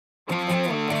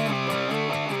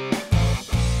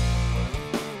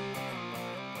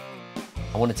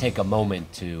I want to take a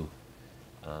moment to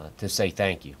say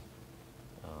thank you.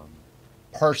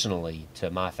 Personally, to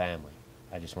my family,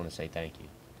 I just want to say thank you.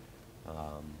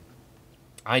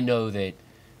 I know that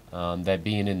that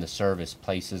being in the service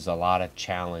places a lot of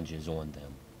challenges on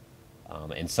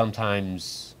them, and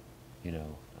sometimes, you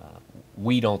know,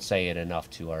 we don't say it enough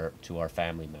to our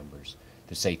family members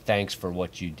to say thanks for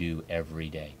what you do every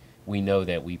day. We know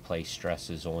that we place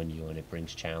stresses on you and it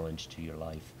brings challenge to your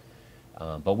life,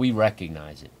 but we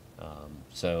recognize it.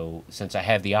 So since I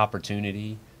have the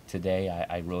opportunity today,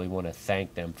 I really want to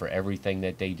thank them for everything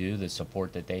that they do, the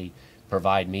support that they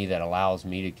provide me that allows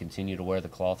me to continue to wear the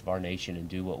cloth of our nation and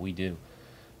do what we do.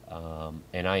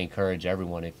 And I encourage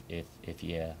everyone, if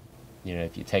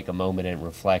you take a moment and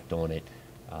reflect on it,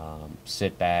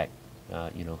 sit back,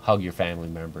 hug your family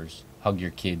members, hug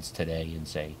your kids today, and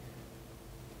say,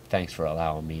 thanks for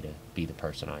allowing me to be the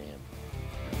person I am.